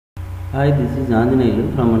Hi this is Anjaneyulu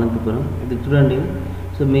from Anantapuram. ఇది చూడండి.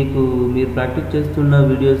 So మీరు ప్రాక్టీస్ చేస్తున్న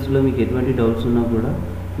వీడియోస్లో మీకు ఎటువంటి డౌట్స్ ఉన్నా కూడా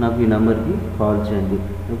నాకు ఈ నెంబర్కి కాల్ చేయండి.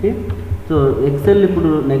 ఓకే. సో ఎక్సెల్ ఇప్పుడు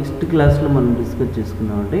నెక్స్ట్ క్లాస్లో మనం డిస్కస్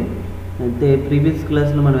చేసుకున్నామంటే అయితే ప్రీవియస్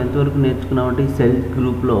క్లాస్లో మనం ఎంతవరకు నేర్చుకున్నామంటే సెల్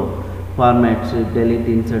గ్రూప్లో ఫార్మాట్స్, డెలీట్,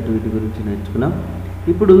 ఇన్సర్ట్ వీటి గురించి నేర్చుకున్నాం.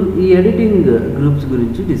 ఇప్పుడు ఈ ఎడిటింగ్ గ్రూప్స్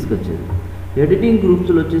గురించి డిస్కస్ చేద్దాం. ఎడిటింగ్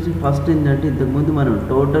గ్రూప్స్లో వచ్చేసి ఫస్ట్ ఏంటంటే ఇంతకుముందు మనం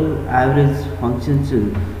టోటల్ యావరేజ్ ఫంక్షన్స్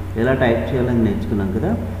ఎలా టైప్ చేయాలని నేర్చుకున్నాం కదా.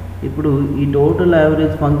 ఇప్పుడు ఈ టోటల్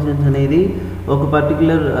యావరేజ్ ఫంక్షన్స్ అనేది ఒక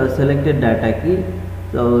పర్టికులర్ సెలెక్టెడ్ డేటాకి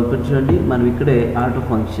ఇప్పుడు చూడండి మనం ఇక్కడే ఆటో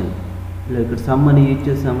ఫంక్షన్ ఇక్కడ సమ్ అని యూజ్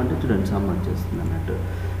చేసామంటే చూడండి సమ్ వచ్చేస్తుంది అన్నట్టు.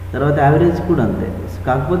 తర్వాత యావరేజ్ కూడా అంతే.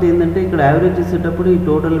 కాకపోతే ఏంటంటే ఇక్కడ యావరేజ్ చేసేటప్పుడు ఈ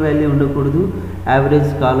టోటల్ వాల్యూ ఉండకూడదు,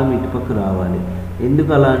 యావరేజ్ కాలం ఇటుపక్క రావాలి.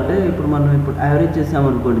 ఎందుకు అలా అంటే ఇప్పుడు మనం యావరేజ్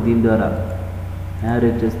చేసామనుకోండి, దీని ద్వారా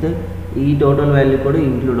యావరేజ్ చేస్తే ఈ టోటల్ వాల్యూ కూడా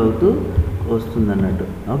ఇంక్లూడ్ అవుతూ వస్తుంది అన్నట్టు.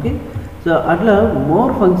 ఓకే. సో అట్లా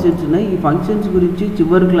మోర్ ఫంక్షన్స్ ఉన్నాయి. ఈ ఫంక్షన్స్ గురించి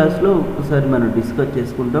చివరి క్లాస్లో ఒకసారి మనం డిస్కస్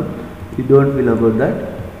చేసుకుంటాం. You don't feel about that.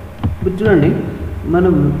 ఇప్పుడు చూడండి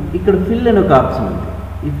మనం ఇక్కడ ఫిల్ అనే ఒక ఆప్షన్ ఉంది.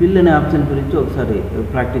 ఈ ఫిల్ అనే ఆప్షన్ గురించి ఒకసారి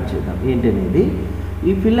ప్రాక్టీస్ చేద్దాం ఏంటనేది.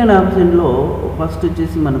 ఈ ఫిల్ అనే ఆప్షన్లో ఫస్ట్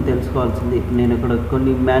వచ్చేసి మనం తెలుసుకోవాల్సింది, నేను ఇక్కడ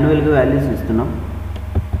కొన్ని మాన్యువల్గా వాల్యూస్ ఇస్తున్నాం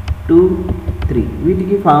 2, 3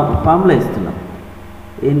 వీటికి ఫార్ములా ఇస్తున్నాం.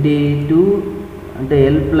 ఏంటి 2 అంటే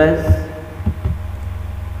L+M5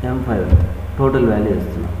 టోటల్ వాల్యూ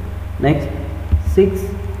ఇస్తున్నాం. నెక్స్ట్ 6,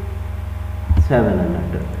 7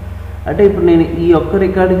 అన్నట్టు. అంటే ఇప్పుడు నేను ఈ ఒక్క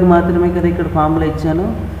రికార్డుకి మాత్రమే కదా ఇక్కడ ఫార్ములా ఇచ్చాను,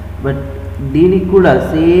 బట్ దీనికి కూడా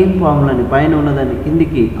సేమ్ ఫార్ములాని పైన ఉన్నదాన్ని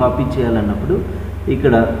కిందికి కాపీ చేయాలన్నప్పుడు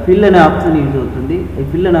ఇక్కడ ఫిల్ అనే ఆప్షన్ యూజ్ అవుతుంది. ఈ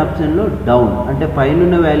ఫిల్ అనే ఆప్షన్లో డౌన్ అంటే పైన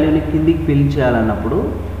ఉన్న వాల్యూని కిందికి ఫిల్ చేయాలన్నప్పుడు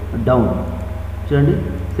డౌన్ చూడండి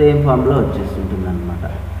సేమ్ ఫార్ములా వచ్చేస్తుంటుంది అనమాట.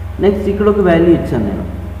 నెక్స్ట్ ఇక్కడ ఒక వాల్యూ ఇచ్చాను నేను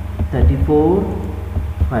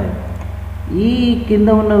 34,5. ఈ కింద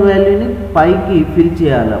ఉన్న వాల్యూని పైకి ఫిల్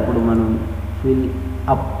చేయాలి. అప్పుడు మనం ఫిల్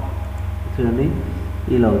అప్ చూడండి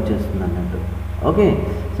ఇలా వచ్చేస్తుంది అన్నట్టు. ఓకే.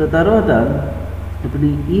 సో తర్వాత ఇప్పుడు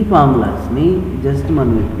ఈ ఫార్ములాస్ని జస్ట్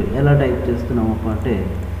మనం ఇప్పుడు ఎలా టైప్ చేస్తున్నాము అంటే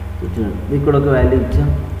చూడండి ఇక్కడ ఒక వాల్యూ ఇచ్చాం,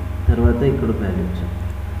 తర్వాత ఇక్కడ ఒక వాల్యూ ఇచ్చాం.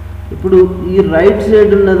 ఇప్పుడు ఈ రైట్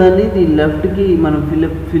సైడ్ ఉన్నదాన్ని ఈ లెఫ్ట్కి మనం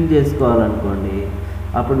ఫిల్ చేసుకోవాలనుకోండి,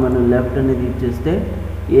 అప్పుడు మనం లెఫ్ట్ అనేది ఇచ్చేస్తే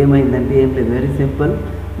ఏమైందంటే ఏం లేదు, వెరీ సింపుల్.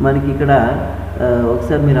 మనకి ఇక్కడ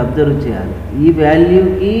ఒకసారి మీరు అబ్జర్వ్ చేయాలి, ఈ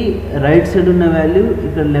వాల్యూకి రైట్ సైడ్ ఉన్న వాల్యూ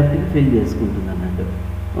ఇక్కడ లెఫ్ట్కి ఫిల్ చేసుకుంటుంది అన్నట్టు.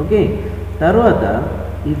 ఓకే. తర్వాత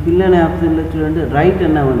ఈ ఫిల్ అనే ఆప్షన్లో చూడండి రైట్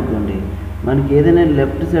అన్నామనుకోండి, మనకి ఏదైనా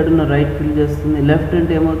లెఫ్ట్ సైడ్ ఉన్న రైట్ ఫిల్ చేస్తుంది, లెఫ్ట్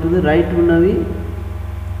అంటే ఏమవుతుంది రైట్ ఉన్నవి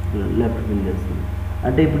లెఫ్ట్ ఫిల్ చేస్తుంది.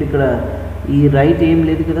 అంటే ఇప్పుడు ఇక్కడ ఈ రైట్ ఏం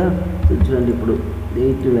లేదు కదా. చూడండి ఇప్పుడు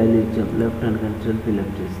 8 వాల్యూ ఇచ్చాం, లెఫ్ట్ అండ్ కంట్రోల్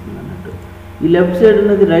ఫిల్అప్ చేస్తుంది అన్నట్టు. ఈ లెఫ్ట్ సైడ్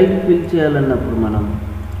ఉన్నది రైట్ ఫిల్ చేయాలన్నప్పుడు మనం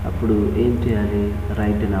అప్పుడు ఏం చేయాలి,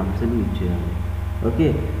 రైట్ అనే ఆప్షన్ యూజ్ చేయాలి. ఓకే.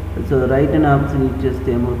 సో రైట్ అనే ఆప్షన్ యూజ్ చేస్తే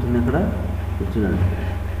ఏమవుతుంది అక్కడ చూడండి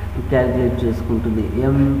క్యాలిక్యులేట్ చేసుకుంటుంది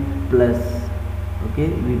M+. ఓకే.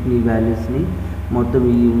 వీటిని వాల్యూస్ని మొత్తం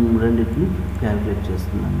ఈ రెండింటిని క్యాలిక్యులేట్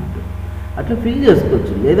చేస్తుంది అన్నట్టు. అట్లా ఫిల్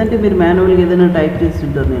చేసుకోవచ్చు. లేదంటే మీరు మాన్యువల్గా ఏదైనా టైప్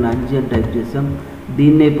చేస్తుంటారు, నేను అంజి అని టైప్ చేసాం,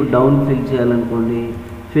 దీన్నే ఇప్పుడు డౌన్ ఫిల్ చేయాలనుకోండి,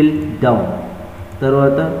 ఫిల్ డౌన్.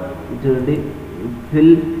 తర్వాత చూడండి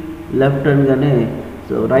ఫిల్ లెఫ్ట్ అనగానే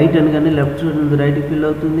సో రైట్ అనగానే లెఫ్ట్ సైడ్ ఉన్నది రైట్కి ఫిల్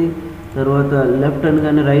అవుతుంది, తర్వాత లెఫ్ట్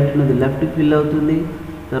అనగానే రైట్ ఉన్నది లెఫ్ట్కి ఫిల్ అవుతుంది,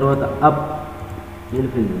 తర్వాత అప్ మీరు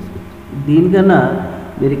ఫిల్ చేసుకోవచ్చు. దీనికన్నా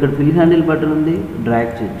మీరు ఇక్కడ ఫిల్ హ్యాండిల్ బటన్ ఉంది,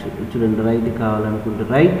 డ్రాగ్ చేయొచ్చు. చూడండి రైట్ కావాలనుకుంటే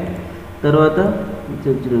రైట్, తర్వాత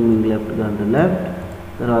చూడండి మీకు లెఫ్ట్ కావాలంటే లెఫ్ట్,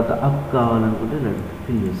 తర్వాత అప్ కావాలనుకుంటే లెఫ్ట్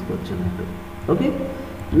ఫిల్ చేసుకోవచ్చు అన్నట్టు. ఓకే.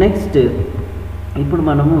 నెక్స్ట్ ఇప్పుడు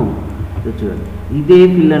మనము చూడండి ఇదే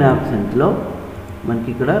ఫిల్ అనే ఆప్షన్స్లో మనకి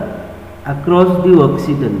ఇక్కడ అక్రాస్ ది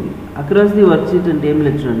వర్క్షీట్ ఉంది. అక్రాస్ ది వర్క్షీట్ అంటే ఏం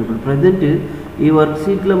లేదు చూడండి, ఇప్పుడు ప్రజెంట్ ఈ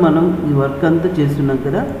వర్క్షీట్లో మనం ఈ వర్క్ అంతా చేస్తున్నాం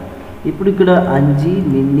కదా. ఇప్పుడు ఇక్కడ అంజి,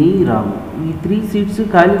 మిన్ని, రాము ఈ 3 సీట్స్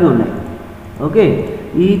ఖాళీగా ఉన్నాయి. ఓకే.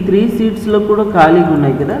 ఈ 3 సీట్స్లో కూడా ఖాళీగా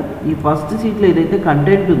ఉన్నాయి కదా. ఈ ఫస్ట్ సీట్లో ఏదైతే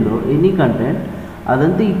కంటెంట్ ఉందో ఎనీ కంటెంట్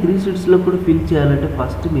అదంతా ఈ 3 సీట్స్లో కూడా ఫిల్ చేయాలంటే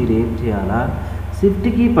ఫస్ట్ మీరు ఏం చేయాలా, షిఫ్ట్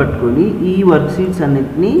కీ పట్టుకొని ఈ వర్క్ షీట్స్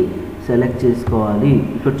అన్నింటినీ సెలెక్ట్ చేసుకోవాలి.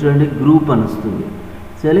 ఇక్కడ చూడండి గ్రూప్ అని వస్తుంది,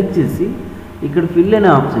 సెలెక్ట్ చేసి ఇక్కడ ఫిల్ అనే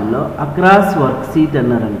ఆప్షన్లో అక్రాస్ వర్క్ షీట్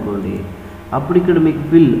అన్నారనుకోండి, అప్పుడు ఇక్కడ మీకు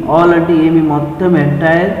ఫిల్ ఆల్ అంటే ఏమి మొత్తం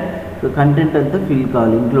ఎంటైర్ కంటెంట్ అంతా ఫిల్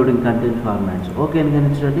కావాలి ఇంక్లూడింగ్ కంటెంట్ ఫార్మాట్స్. ఓకే అని కానీ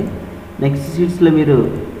చూడండి నెక్స్ట్ షీట్స్లో మీరు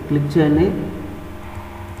క్లిక్ చేయండి.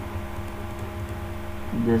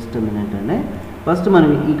 జస్ట్ మినిట్ అండి. ఫస్ట్ మనం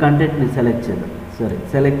ఈ కంటెంట్ని సెలెక్ట్ చేద్దాం. సరే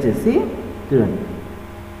సెలెక్ట్ చేసి చూడండి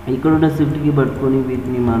ఇక్కడ ఉన్న షిఫ్ట్కి పట్టుకొని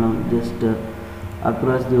వీటిని మనం just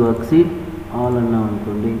across the work sheet all అన్నాం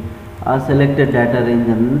అనుకోండి, ఆ సెలెక్టెడ్ డేటా రేంజ్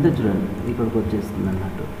అంతా చూడండి ఇక్కడికి వచ్చేస్తుంది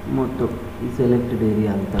అన్నట్టు మొత్తం ఈ సెలెక్టెడ్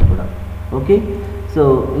ఏరియా అంతా కూడా. ఓకే, సో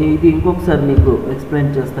ఇది ఇంకొకసారి మీకు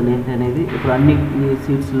ఎక్స్ప్లెయిన్ చేస్తాను ఏంటనేది. ఇప్పుడు అన్ని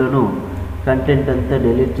షీట్స్లోనూ కంటెంట్ అంతా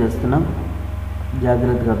డిలీట్ చేస్తున్నాం,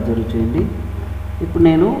 జాగ్రత్తగా అబ్జర్వ్ చేయండి. ఇప్పుడు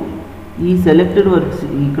నేను ఈ సెలెక్టెడ్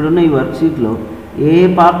ఇక్కడున్న ఈ వర్క్షీట్లో ఏ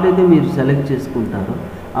పార్ట్ అయితే మీరు సెలెక్ట్ చేసుకుంటారో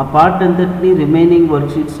ఆ పార్ట్ అంతటినీ రిమైనింగ్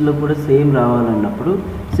వర్క్షీట్స్లో కూడా సేమ్ రావాలన్నప్పుడు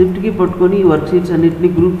షిఫ్ట్కి పట్టుకొని ఈ వర్క్షీట్స్ అన్నింటినీ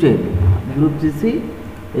గ్రూప్ చేయండి. గ్రూప్ చేసి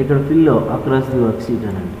ఇక్కడ ఫిల్లో అక్రాస్ ది వర్క్షీట్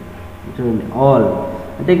అనండి. చూడండి ఆల్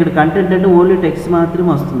అంటే ఇక్కడ కంటెంట్ అంటే ఓన్లీ టెక్స్ట్ మాత్రమే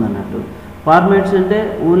వస్తుంది అన్నట్టు, ఫార్మాట్స్ అంటే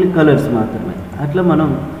ఓన్లీ కలర్స్ మాత్రమే. అట్లా మనం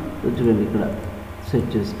చూడండి ఇక్కడ సెట్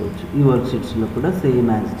చేసుకోవచ్చు. ఈ వర్క్షీట్స్లో కూడా సేమ్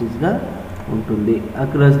యాజ్ ఇట్ ఈస్గా ఉంటుంది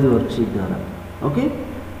అక్రాస్ ది వర్క్షీట్ ద్వారా. ఓకే,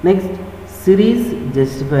 నెక్స్ట్ సిరీస్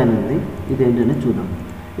జస్టిఫై అనేది ఇదేంటనే చూద్దాం.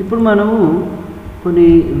 ఇప్పుడు మనము కొన్ని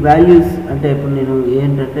వాల్యూస్ అంటే ఇప్పుడు నేను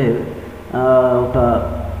ఏంటంటే ఒక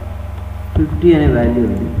 50 అనే వాల్యూ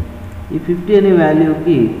ఉంది. ఈ 50 అనే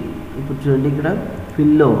వాల్యూకి ఇప్పుడు చూడండి ఇక్కడ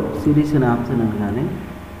ఫిల్లో సిరీస్ అనే ఆప్షన్ అనగానే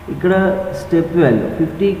ఇక్కడ స్టెప్ వాల్యూ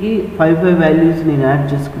 50కి 5 వాల్యూస్ నేను యాడ్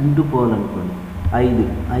చేసుకుంటూ పోవాలనుకోండి,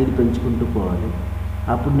 5 పెంచుకుంటూ పోవాలి.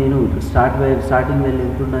 అప్పుడు నేను స్టార్టింగ్ వాల్యూ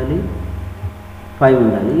ఎంత ఉండాలి, 5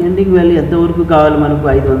 ఉండాలి. ఎండింగ్ వాల్యూ ఎంతవరకు కావాలి మనకు,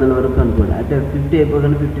 500 వరకు అనుకోండి. అంటే 50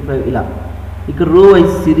 అయిపోగానే 55 ఇలా. ఇక్కడ రో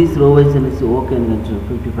వైజ్ సిరీస్ రో వైజ్ అనేసి ఓకే అని కొంచెం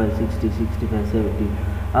 55, 60, 65, 70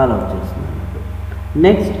 అలా వచ్చేస్తుంది అన్నట్టు.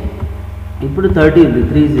 నెక్స్ట్ ఇప్పుడు 30 ఉంది,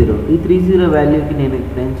 30. ఈ 30 వాల్యూకి నేను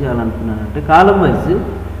ఇక్కడ ఏం చేయాలనుకున్నానంటే కాలం వైజ్.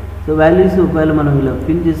 సో వాల్యూస్ ఒకవేళ మనం ఇలా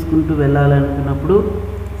ఫిల్ చేసుకుంటూ వెళ్ళాలనుకున్నప్పుడు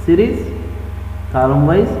సిరీస్ కాలం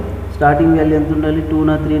వైజ్ స్టార్టింగ్ వాల్యూ ఎంత ఉండాలి,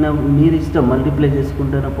 2నా 3నా మీరు ఇష్టం, మల్టిప్లై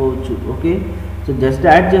చేసుకుంటూనే పోవచ్చు. ఓకే, సో జస్ట్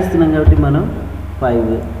యాడ్ చేస్తున్నాం కాబట్టి మనం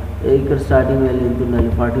 5. ఇక్కడ స్టార్టింగ్ వాల్యూ ఎంత ఉండాలి,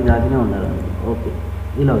 40 దాకానే ఉండాలండి. ఓకే,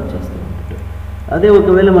 ఇలా వచ్చేస్తుంది అన్నట్టు. అదే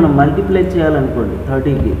ఒకవేళ మనం మల్టిప్లై చేయాలనుకోండి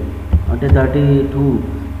 30కి, అంటే 30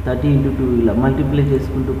 × 2 ఇలా మల్టిప్లై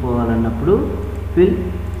చేసుకుంటూ పోవాలన్నప్పుడు ఫిల్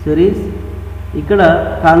సిరీస్ ఇక్కడ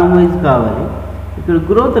కాలం వైజ్ కావాలి. ఇక్కడ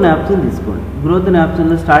గ్రోత్ అనే ఆప్షన్ తీసుకోండి. గ్రోత్ అనే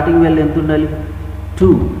ఆప్షన్లో స్టార్టింగ్ వాల్యూ ఎంత ఉండాలి,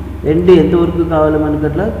 2. ఎండ్ ఎంతవరకు కావాలి మనకు,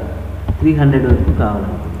 అట్లా 300 వరకు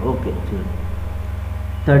కావాలనుకోండి. ఓకే, చూడండి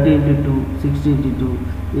 30 × 2, 60 × 2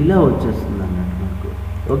 ఇలా వచ్చేస్తుంది అన్నట్టు మనకు.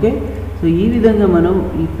 ఓకే, సో ఈ విధంగా మనం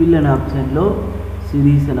ఈ ఫిల్ అనే ఆప్షన్లో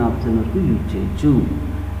సిరీస్ అనే ఆప్షన్ వరకు యూజ్ చేయొచ్చు.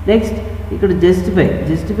 నెక్స్ట్ ఇక్కడ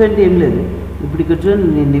జస్టిఫై అంటే ఏం లేదు. ఇప్పుడు ఇక్కడ చూడండి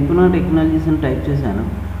నేను నిపుణ టెక్నాలజీస్ అని టైప్ చేశాను,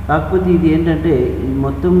 కాకపోతే ఇది ఏంటంటే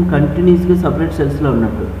మొత్తం కంటిన్యూస్గా సపరేట్ సెల్స్లో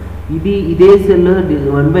ఉన్నట్టు. ఇదే సెల్లో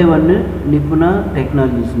 1 by 1 నిపుణ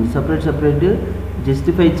టెక్నాలజీస్ని సపరేట్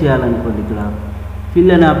జస్టిఫై చేయాలనుకోండి. ఇక్కడ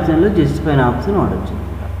ఫిల్ అనే ఆప్షన్లో జస్టిఫై అనే ఆప్షన్ వాడచ్చు.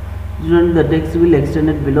 చూడండి the text will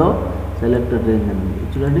extended below selected range అని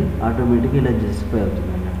చూడండి ఆటోమేటిక్గా ఇలా జస్టిఫై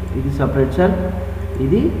అవుతుంది అన్నట్టు. ఇది సపరేట్ సెల్,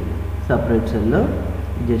 ఇది సపరేట్ సెల్లో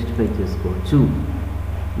జస్టిఫై చేసుకోవచ్చు.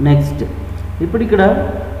 నెక్స్ట్ ఇప్పుడు ఇక్కడ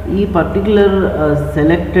ఈ పర్టికులర్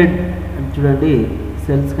సెలెక్టెడ్ చూడండి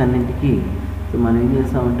సెల్స్ అన్నింటికి సో మనం ఏం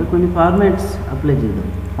చేస్తామంటే కొన్ని ఫార్మాట్స్ అప్లై చేద్దాం.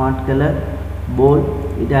 ఫాంట్ కలర్, బోల్డ్,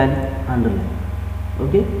 ఇటాలిక్, అండర్లైన్.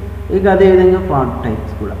 ఓకే, ఇక అదేవిధంగా ఫాంట్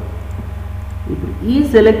టైప్స్ కూడా. ఇప్పుడు ఈ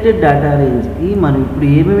సెలెక్టెడ్ డేటా రేంజ్కి మనం ఇప్పుడు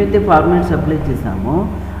ఏమేమైతే ఫార్మాట్స్ అప్లై చేసామో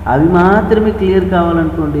అవి మాత్రమే క్లియర్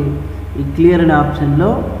కావాలనుకోండి. ఈ క్లియర్ అనే ఆప్షన్లో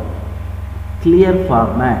క్లియర్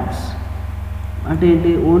ఫార్మాట్స్ అంటే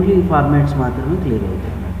ఏంటి, ఓన్లీ ఫార్మాట్స్ మాత్రమే క్లియర్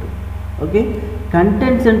అవుతాయి అన్నట్టు. ఓకే,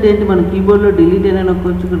 కంటెంట్స్ అంటే ఏంటి, మన కీబోర్డ్లో డిలీట్ అయినా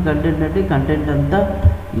నొక్కొచ్చు. ఇక్కడ కంటెంట్ అంటే కంటెంట్ అంతా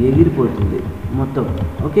ఎగిరిపోతుంది మొత్తం.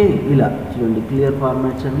 ఓకే, ఇలా చూడండి క్లియర్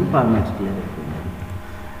ఫార్మాట్స్ అన్ని ఫార్మాట్స్ క్లియర్ అయిపోతుంది.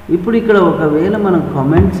 ఇప్పుడు ఇక్కడ ఒకవేళ మనం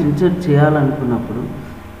కామెంట్స్ ఇన్సర్ట్ చేయాలనుకున్నప్పుడు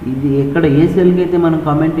ఇది ఎక్కడ ఏ సెల్కి అయితే మనం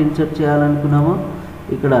కామెంట్ ఇన్సర్ట్ చేయాలనుకున్నామో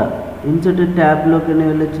ఇక్కడ ఇన్సర్ట్ ట్యాబ్లోకి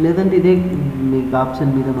వెళ్ళొచ్చు. లేదంటే ఇదే మీకు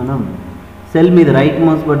ఆప్షన్ మీద మనం సెల్ మీద రైట్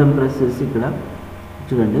మౌస్ బటన్ ప్రెస్ చేసి ఇక్కడ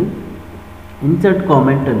చూడండి ఇన్సర్ట్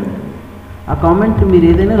కామెంట్ అని ఉంటుంది. ఆ కామెంట్ మీరు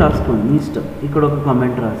ఏదైనా రాసుకోండి మీ ఇష్టం. ఇక్కడ ఒక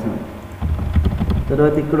కామెంట్ రాసాం,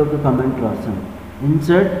 తర్వాత ఇక్కడ ఒక కామెంట్ రాసాం,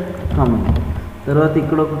 ఇన్సర్ట్ కామెంట్, తర్వాత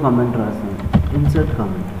ఇక్కడ ఒక కామెంట్ రాసాం, ఇన్సర్ట్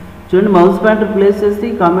కామెంట్. చూడండి మౌస్ పాయింటర్ ప్లేస్ చేస్తే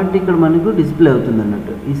ఈ కామెంట్ ఇక్కడ మనకు డిస్ప్లే అవుతుంది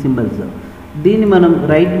అన్నట్టు ఈ సింబల్స్. దీన్ని మనం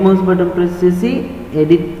రైట్ మౌస్ బటన్ ప్రెస్ చేసి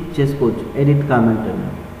ఎడిట్ చేసుకోవచ్చు, ఎడిట్ కామెంట్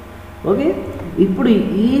అన్నట్టు. ఓకే, ఇప్పుడు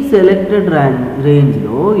ఈ సెలెక్టెడ్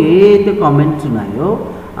రేంజ్లో ఏ అయితే కామెంట్స్ ఉన్నాయో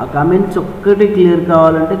ఆ కామెంట్స్ ఒక్కటి క్లియర్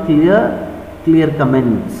కావాలంటే క్లియర్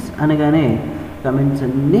కమెంట్స్ అనగానే కమెంట్స్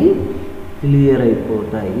అన్నీ క్లియర్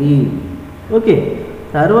అయిపోతాయి. ఓకే,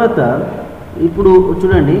 తర్వాత ఇప్పుడు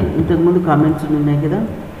చూడండి ఇంతకుముందు కామెంట్స్ ఉన్నాయి కదా,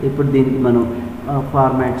 ఇప్పుడు దీనికి మనం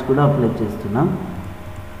ఫార్మాట్స్ కూడా అప్లై చేస్తున్నాం.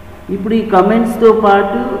 ఇప్పుడు ఈ కమెంట్స్తో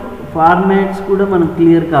పాటు ఫార్మాట్స్ కూడా మనం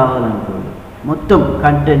క్లియర్ కావాలనుకోండి, మొత్తం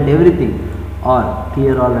content everything all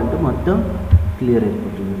clear all అంటే మొత్తం క్లియర్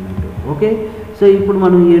అయిపోతుంది అన్నట్టు. ఓకే. సో ఇప్పుడు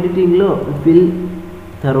మనం ఎడిటింగ్లో ఫిల్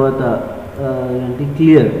తర్వాత ఏంటి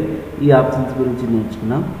క్లియర్ ఈ ఆప్షన్స్ గురించి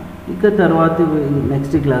నేర్చుకున్నాం. ఇక తర్వాత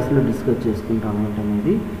నెక్స్ట్ క్లాస్లో డిస్కస్ చేసుకుంటాం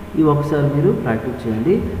ఏంటనేది. ఇవి ఒకసారి మీరు ప్రాక్టీస్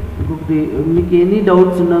చేయండి. ఇంకొకటి మీకు ఎనీ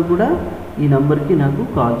డౌట్స్ ఉన్నా కూడా ఈ నెంబర్కి నాకు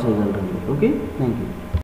కాల్ చేయగలరండి. Okay, thank you.